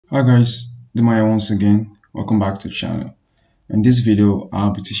Hi guys, Demaya once again. Welcome back to the channel. In this video,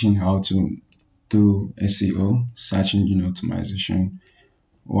 I'll be teaching how to do SEO, search engine optimization,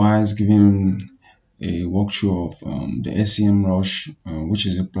 whilst giving a walkthrough of the SEMRush, which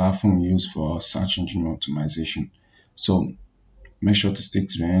is a platform used for search engine optimization. So make sure to stick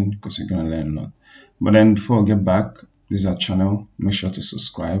to the end because you're gonna learn a lot. But then before I get back, this is our channel. Make sure to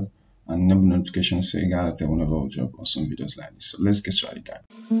subscribe and enable notifications so you get alerted whenever I drop awesome videos like this. So let's get started, guys.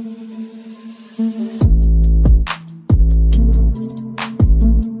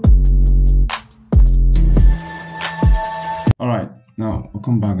 Alright, now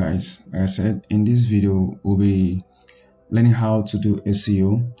welcome back guys. Like I said, in this video we'll be learning how to do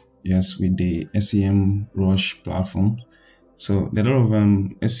SEO, yes, with the SEMRush platform. So there are a lot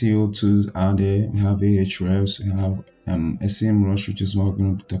of SEO tools out there. We have Ahrefs, we have SEMRush, which is what we're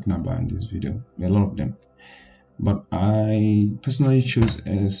going to be talking about in this video. There are a lot of them, but I personally choose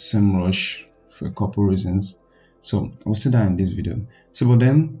SEMRush for a couple reasons. So I'll see that in this video. So but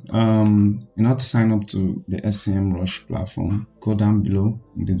then in order to sign up to the SEMRush platform, go down below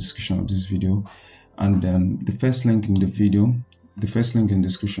in the description of this video, and the first link in the video, the first link in the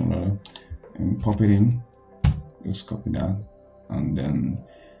description rather, and pop it in. Just copy that, and then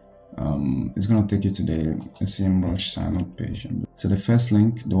it's gonna take you to the SEMRush sign up page. So the first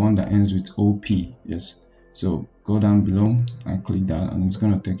link, the one that ends with OP, yes. So go down below and click that, and it's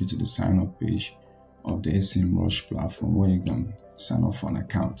gonna take you to the sign up page of the SEMRush platform where you can sign up for an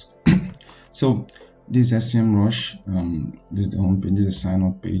account. So this SEMRush, this is the home page, this is the sign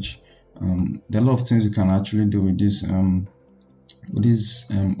up page. There are a lot of things you can actually do with this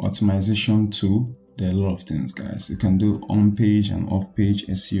optimization tool. There are a lot of things, guys. You can do on page and off page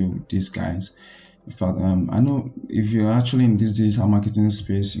SEO with these guys. In fact, I know if you're actually in this digital marketing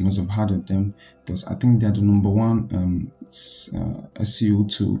space, you must have heard of them because I think they're the #1 SEO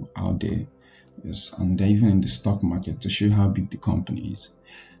tool out there. Yes, and they're even in the stock market to show how big the company is.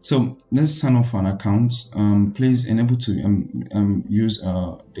 So let's sign up for an account. Please enable to use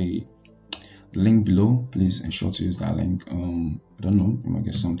the link below. Please ensure to use that link. I don't know, you might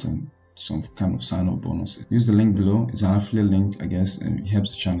get some kind of sign up bonus. Use the link below. It's an affiliate link, I guess, and it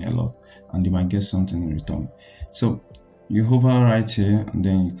helps the channel a lot, and you might get something in return. So you hover right here, and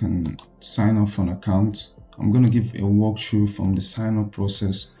then you can sign up for an account. I'm going to give a walkthrough from the sign up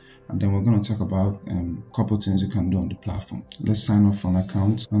process, and then we're going to talk about a couple things you can do on the platform. Let's sign up for an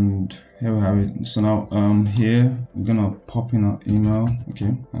account, and here we have it. So now here we're going to pop in our email.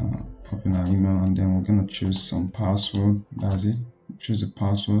 Okay, pop in our email, and then we're going to choose some password. That's it. Choose a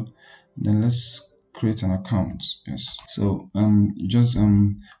password. Then let's create an account. Yes, so you just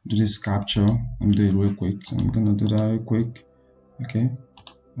do this capture and do it real quick. So I'm gonna do that real quick. Okay,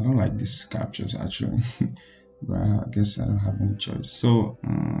 I don't like these captures actually but I guess I don't have any choice. So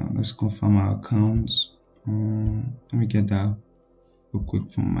let's confirm our account. Let me get that real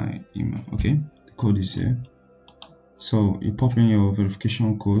quick from my email. Okay, the code is here. So you pop in your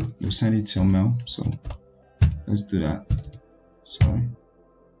verification code, you'll send it to your mail. So let's do that. Sorry,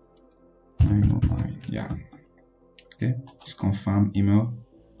 909. Yeah, okay, let's confirm email.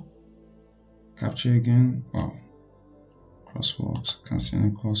 Capture again. Wow, crosswalks, can't see any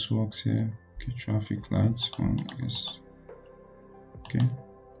crosswalks here. Okay, traffic lights, I guess. Okay,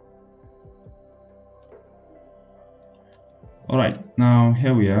 all right, now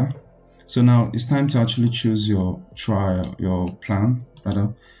here we are. So now it's time to actually choose your trial, your plan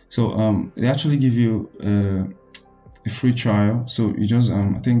rather. So they actually give you a free trial. So you just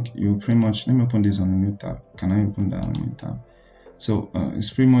I think you pretty much, let me open this on a new tab. Can I open that on a new tab? So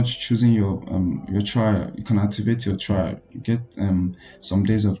it's pretty much choosing your trial. You can activate your trial. You get some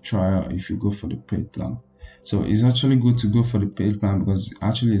days of trial if you go for the paid plan. So it's actually good to go for the paid plan because it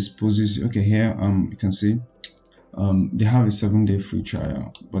actually exposes you. Okay, here you can see they have a 7-day free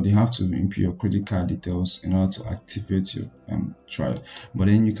trial, but you have to input your credit card details in order to activate your trial. But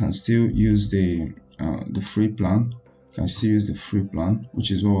then you can still use the free plan. You can still use the free plan,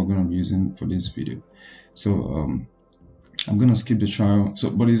 which is what we're going to be using for this video. So I'm going to skip the trial. So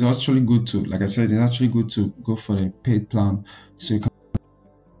but it's actually good to, like I said, it's actually good to go for a paid plan so you can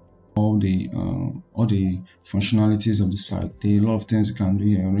all the functionalities of the site. There are a lot of things you can do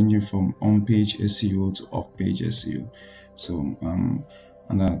here, ranging from on-page SEO to off-page SEO. So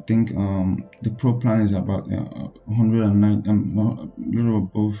and I think the pro plan is about 109, a little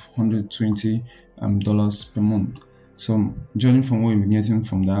above $120 per month. So judging from what you're getting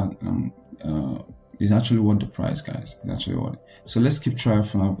from that, is actually worth the price, guys. It's actually worth it. So let's keep trial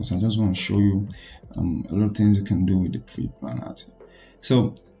for now because I just want to show you a lot of things you can do with the free plan out here.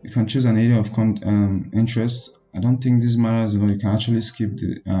 So You can choose an area of interest. I don't think this matters, but you can actually skip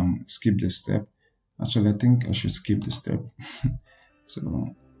the step. Actually, I think I should skip the step.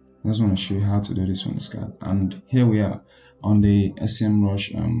 So I just want to show you how to do this from the start. And here we are on the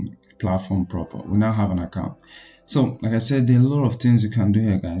SEMRush platform proper. We now have an account. So like I said, there are a lot of things you can do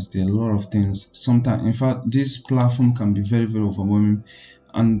here, guys. There are a lot of things. Sometimes, in fact, this platform can be very, very overwhelming,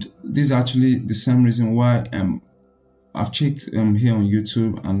 and this is actually the same reason why I've checked here on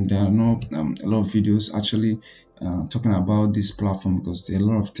YouTube, and there are not a lot of videos actually talking about this platform, because there are a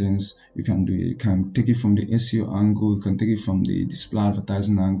lot of things you can do. You can take it from the SEO angle, you can take it from the display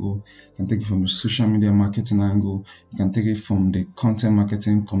advertising angle, you can take it from the social media marketing angle, you can take it from the content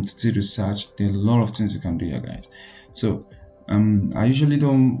marketing, competitive research. There are a lot of things you can do here, guys. So I usually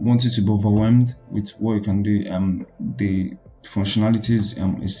don't want you to be overwhelmed with what you can do. The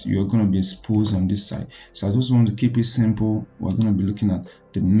functionalities is you're going to be exposed on this side, so I just want to keep it simple. We're going to be looking at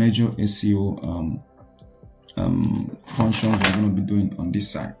the major SEO functions we're going to be doing on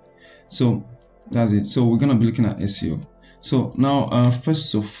this side. So that's it. So we're going to be looking at SEO. So now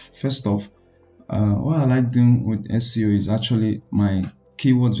first off, what I like doing with SEO is actually my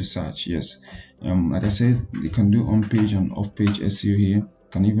keyword research. Yes, like I said, you can do on-page and off-page SEO here.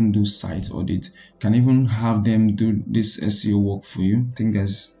 Can even do site audit, can even have them do this SEO work for you. I think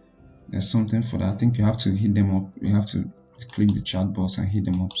there's something for that. I think you have to hit them up, you have to click the chat box and hit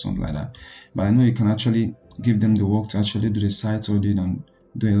them up, something like that. But I know you can actually give them the work to actually do the site audit and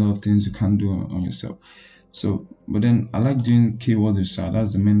do a lot of things you can't do on yourself. So but then I like doing keyword research.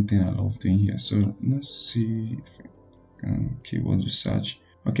 That's the main thing I love doing here. So let's see if keyword research.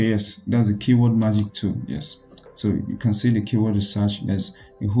 Okay, yes, that's a keyword magic tool. Yes, so you can see the keyword research. There's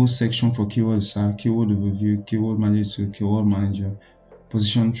a whole section for keyword research, keyword overview, keyword manager, keyword manager,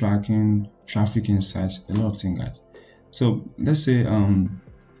 position tracking, traffic insights, a lot of things, guys. So let's say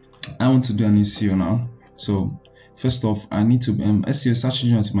I want to do an SEO now. So first off, I need to SEO, search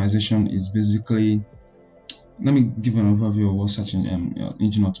engine optimization, is basically, let me give an overview of what search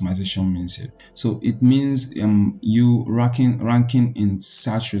engine optimization means here. So it means you ranking in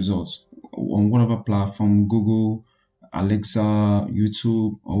search results on whatever platform, Google, Alexa,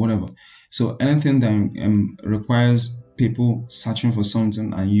 YouTube, or whatever. So anything that requires people searching for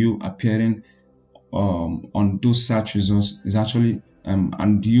something and you appearing on those search results is actually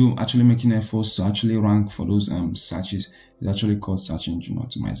and you actually making efforts to actually rank for those searches is actually called search engine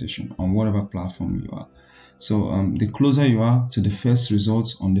optimization on whatever platform you are. So the closer you are to the first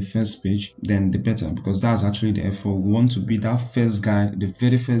results on the first page, then the better, because that's actually the effort. We want to be that first guy, the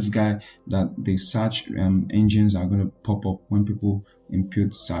very first guy that the search engines are going to pop up when people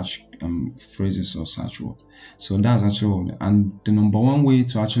input search phrases or search words. So that's actually, and the number one way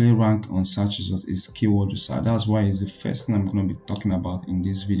to actually rank on search results is keyword research. That's why it's the first thing I'm going to be talking about in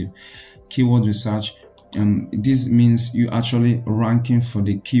this video. Keyword research. This means you actually ranking for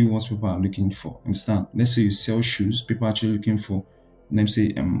the keywords people are looking for. Understand? Let's say you sell shoes, people are actually looking for, let's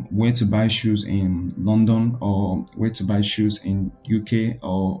say where to buy shoes in London, or where to buy shoes in UK,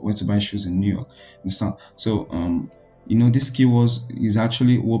 or where to buy shoes in New York. Understand? So you know, these keywords is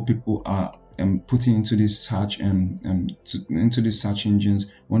actually what people are putting into this search into the search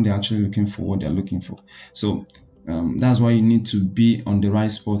engines when they're actually looking for what they're looking for. So that's why you need to be on the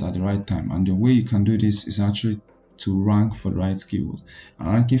right spot at the right time, and the way you can do this is actually to rank for the right keywords.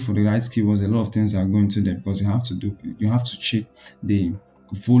 And ranking for the right keywords, a lot of things are going to there, because you have to check the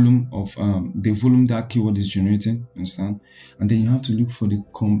volume of that keyword is generating, understand? And then you have to look for the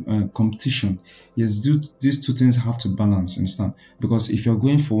competition. Yes, these two things have to balance, understand? Because if you're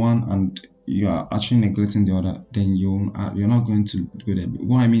going for one and you are actually neglecting the other, then you're not going to do that.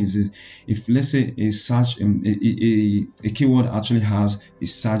 What I mean is, if let's say a search a keyword actually has a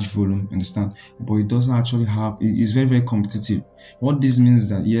search volume, understand, but it doesn't actually have, it's very, very competitive. What this means is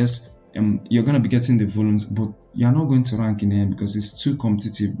that yes, you're going to be getting the volumes, but you're not going to rank in the end because it's too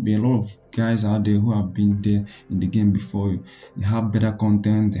competitive. There are a lot of guys out there who have been there in the game before you. They have better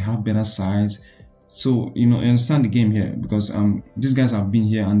content, they have better sites. So you understand the game here, because these guys have been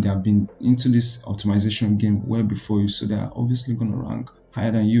here and they have been into this optimization game well before you, so they're obviously going to rank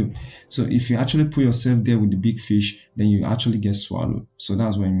higher than you. So if you actually put yourself there with the big fish, then you actually get swallowed. So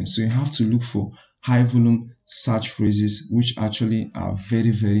that's what I mean. So you have to look for high volume search phrases which actually are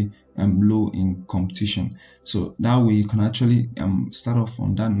very, very low in competition. So that way you can actually start off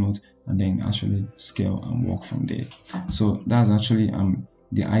on that note and then actually scale and work from there. So that's actually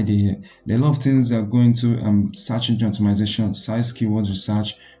the idea here. There are a lot of things that are going to search engine optimization, size keywords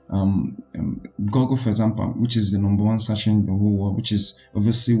research, Google, for example, which is the #1 search engine in the whole world, which is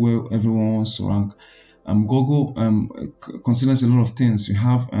obviously where everyone wants to rank. Google considers a lot of things. You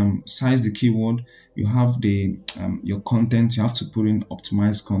have size the keyword, you have the your content. You have to put in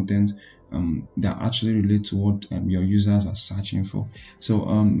optimized content that actually relate to what your users are searching for. So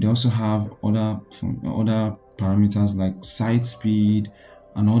they also have other parameters like site speed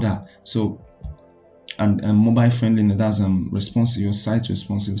and all that. So and mobile friendly, that's responsive, your site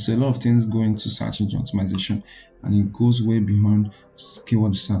responsive. So a lot of things go into search engine optimization, and it goes way beyond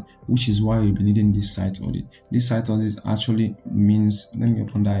keyword research, which is why you'll be needing this site audit. This site audit actually means, let me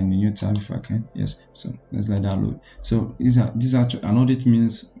open that in a new tab if I can. Yes, so let's let that load. So these are an audit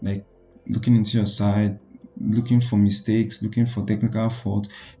means like looking into your site, looking for mistakes, looking for technical faults,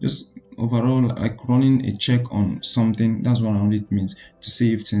 just overall like running a check on something. That's what an audit means, to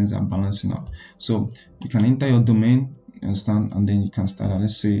see if things are balancing out. So you can enter your domain, you understand, and then you can start.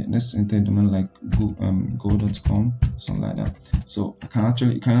 Let's enter a domain like go.com, something like that. So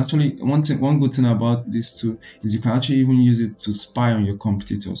you can actually one good thing about this too is you can actually even use it to spy on your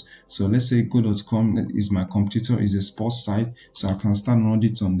competitors. So let's say go.com is my competitor, is a sports site, so I can start an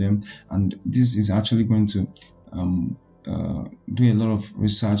audit on them, and this is actually going to do a lot of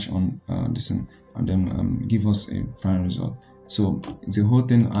research on this and then give us a final result. So it's a whole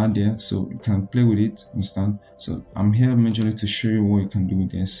thing out there, so you can play with it, understand. So I'm here majorly to show you what you can do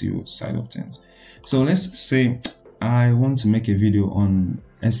with the SEO side of things. So let's say I want to make a video on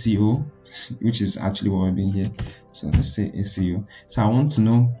SEO, which is actually what we're doing here. So let's say SEO. So I want to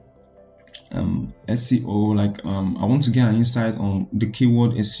know SEO, like I want to get an insight on the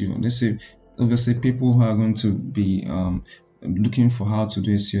keyword SEO. Let's say obviously people who are going to be looking for how to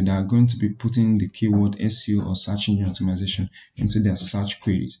do SEO, they are going to be putting the keyword SEO or search engine optimization into their search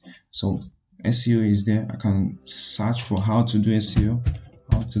queries. So SEO is there. I can search for how to do SEO,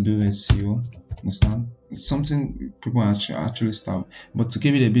 understand? It's something people actually start, but to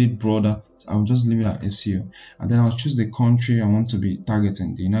keep it a bit broader, I'll just leave it at SEO, and then I'll choose the country I want to be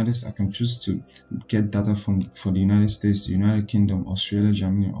targeting. The United States, I can choose to get data for the United States, the United Kingdom, Australia,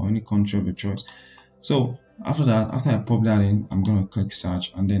 Germany, or any country of your choice. So after that, after I pop that in, I'm going to click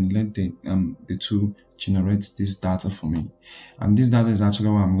search and then let the tool generate this data for me. And this data is actually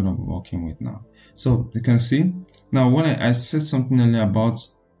what I'm going to be working with now. So you can see now when I said something earlier about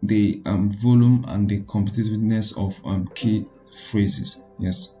the volume and the competitiveness of key phrases,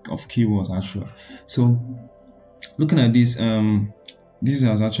 yes, of keywords actually. So looking at this, this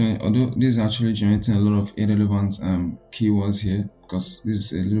is actually generating a lot of irrelevant keywords here, because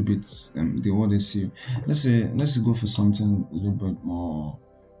this is a little bit the word SEO. Let's go for something a little bit more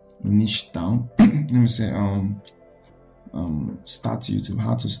niche down. Let me say start YouTube,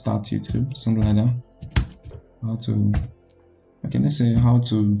 how to start YouTube, something like that. Let's say how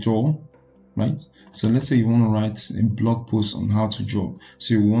to draw, right? So let's say you want to write a blog post on how to draw.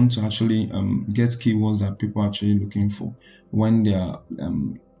 So you want to actually get keywords that people are actually looking for when they are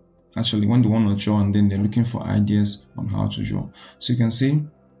when they want to draw, and then they're looking for ideas on how to draw. So you can see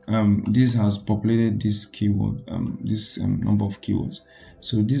this has populated this keyword, this number of keywords.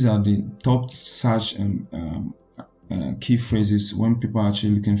 So these are the top search key phrases when people are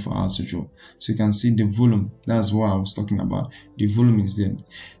actually looking for how to draw. So you can see the volume. That's what I was talking about. The volume is there.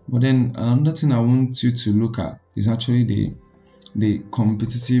 But then another thing I want you to look at is actually the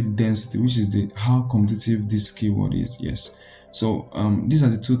competitive density, which is how competitive this keyword is. Yes. So these are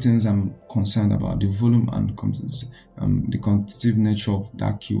the two things I'm concerned about: the volume and the competitive nature of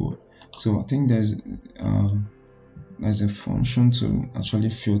that keyword. So I think there's a function to actually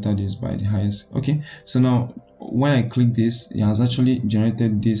filter this by the highest. Okay, so now when I click this, it has actually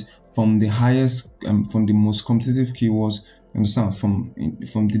generated this from the highest, from the most competitive keywords. Understand, from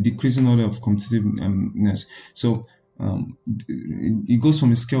the decreasing order of competitiveness. So it goes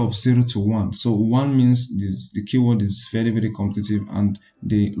from a scale of 0 to 1. So 1 means the keyword is very, very competitive, and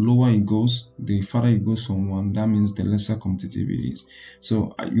the lower it goes, the farther it goes from 1, that means the lesser competitive it is.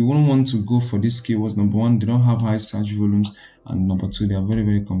 So you won't want to go for these keywords. Number 1, they don't have high search volumes, and number 2, they are very,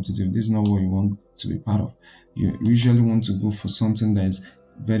 very competitive. This is not what you want to be part of. You usually want to go for something that is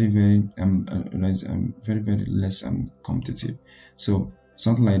very, very very less competitive. So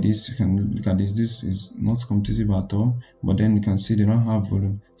something like this, you can look at this. This is not competitive at all, but then you can see they don't have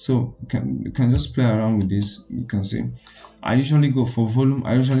volume. So you can just play around with this. You can see I usually go for volume.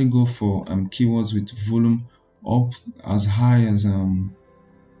 I usually go for keywords with volume up as high as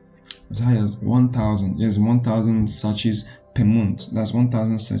 1,000. Yes, 1,000 searches per month. That's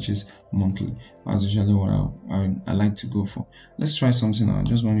 1,000 searches monthly. That's usually what I like to go for. Let's try something out. I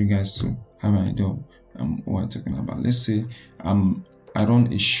just want you guys to have an idea of what I'm talking about. Let's say I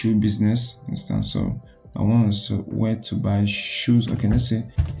run a shoe business, understand? So I want us to where to buy shoes. Okay, let's say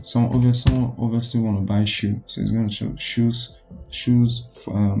someone obviously want to buy shoe, so it's going to show shoes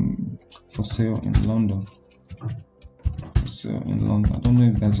for sale in London. So in London, I don't know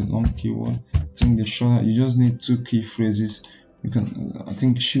if that's a long keyword. I think the shorter, you just need 2 key phrases. You can, I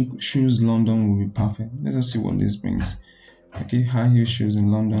think shoes London will be perfect. Let's just see what this brings. Okay, high heel shoes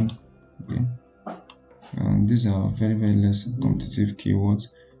in London. Okay, these are very less competitive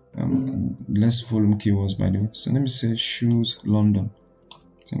keywords, less volume keywords by the way. So let me say shoes London. I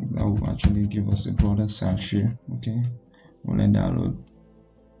think that will actually give us a broader search here. Okay, we'll let that load.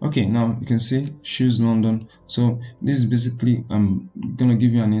 Okay, now you can see shoes London. So this is basically gonna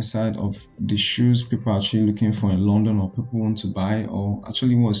give you an insight of the shoes people are actually looking for in London, or people want to buy, or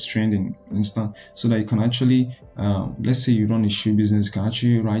actually what's trending instant, so that you can actually let's say you run a shoe business, you can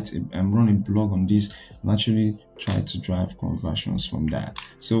actually write run a blog on this and actually try to drive conversions from that.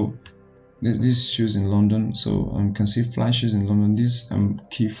 So these shoes in London, so you can see fly shoes in London. This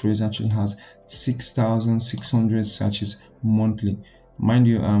key phrase actually has 6,600 searches monthly. Mind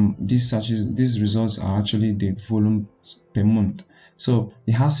you, these results are actually the volume per month. So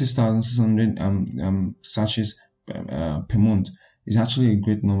it has 6,600 searches per month. It's actually a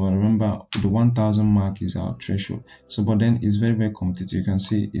great number. Remember, the 1,000 mark is our threshold. So, but then it's very competitive. You can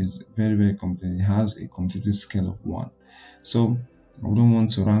see it's very competitive. It has a competitive scale of 1. So I wouldn't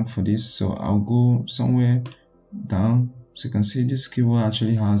want to rank for this. So I'll go somewhere down. So you can see this keyword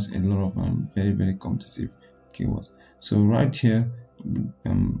actually has a lot of very competitive keywords. So right here,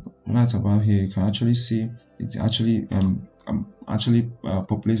 right about here, you can actually see it actually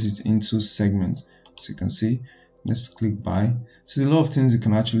populates it into segments. So you can see, let's click by. So there's a lot of things you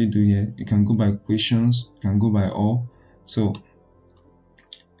can actually do here. You can go by questions, you can go by all. So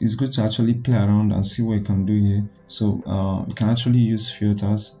it's good to actually play around and see what you can do here. So you can actually use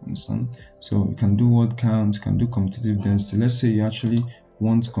filters and so on. So you can do word count, you can do competitive density. Let's say you actually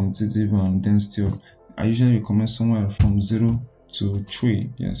want competitive density of, I usually recommend somewhere from 0 to 3.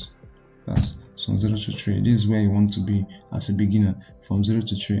 Yes, that's from 0 to 3. This is where you want to be as a beginner, from 0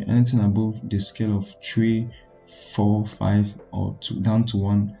 to 3. Anything above the scale of 3, 4, 5 or 2 down to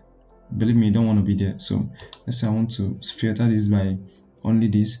 1, believe me, you don't want to be there. So let's say I want to filter this by only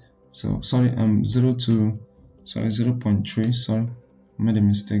this. So sorry, 0.3. sorry, I made a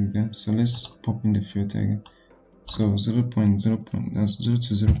mistake there. So let's pop in the filter again. So 0.0. That's 0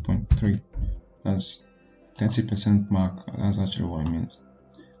 to 0.3. That's 30% mark. That's actually what it means.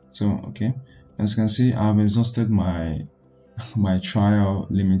 So okay, as you can see, I've exhausted my trial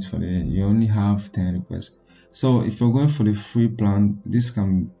limit for the day. You only have 10 requests. So if you're going for the free plan, this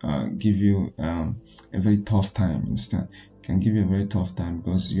can give you a very tough time. Instead, it can give you a very tough time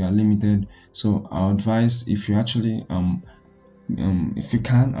because you are limited. So I advise, if you actually if you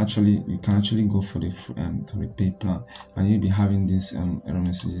can actually go for the paid plan, and you'll be having these error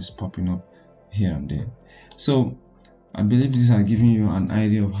messages popping up here and there. So I believe these are giving you an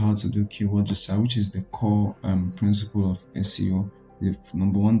idea of how to do keyword research, which is the core principle of SEO. The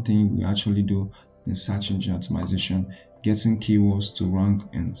number one thing we actually do in search engine optimization, getting keywords to rank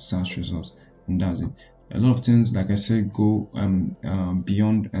in search results, and that's it. A lot of things, like I said, go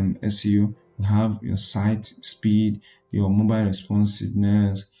beyond SEO. You have your site speed, your mobile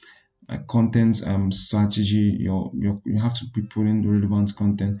responsiveness, content strategy. You have to be putting relevant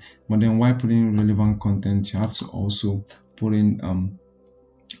content, but then while putting relevant content, you have to also put in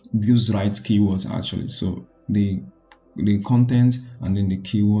those right keywords actually. So the content and then the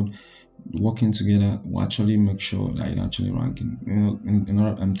keyword working together will actually make sure that you're actually ranking, in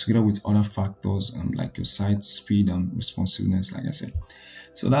order, together with other factors like your site speed and responsiveness, like I said.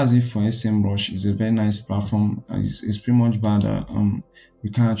 So that's it for SEMRush. It's a very nice platform. It's pretty much bad that you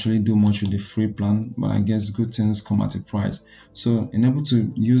can't actually do much with the free plan, but I guess good things come at a price. So enable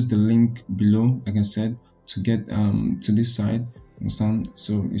to use the link below, like I said, to get to this site. Understand?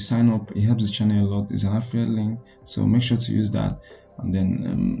 So you sign up, it helps the channel a lot. It's an affiliate link, so make sure to use that, and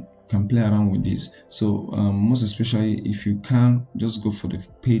then can play around with this. So most especially if you can, just go for the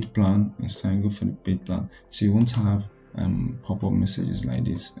paid plan. Next time, go for the paid plan, so you won't have pop-up messages like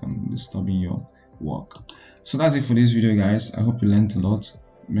this disturbing your work. So that's it for this video, guys. I hope you learned a lot.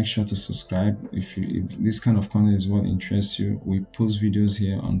 Make sure to subscribe if this kind of content is what interests you. We post videos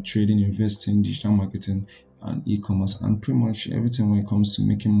here on trading, investing, digital marketing, and e-commerce, and pretty much everything when it comes to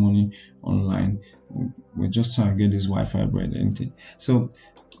making money online. We're just trying to get this Wi-Fi bread, anything. So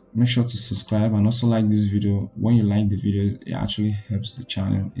make sure to subscribe and also like this video. When you like the video, it actually helps the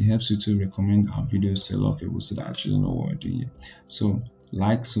channel. It helps you to recommend our videos to a lot of people so that actually know what we're doing here. So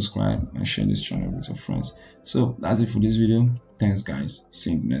like, subscribe, and share this channel with your friends. So that's it for this video. Thanks, guys.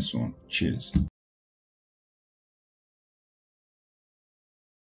 See you in the next one. Cheers.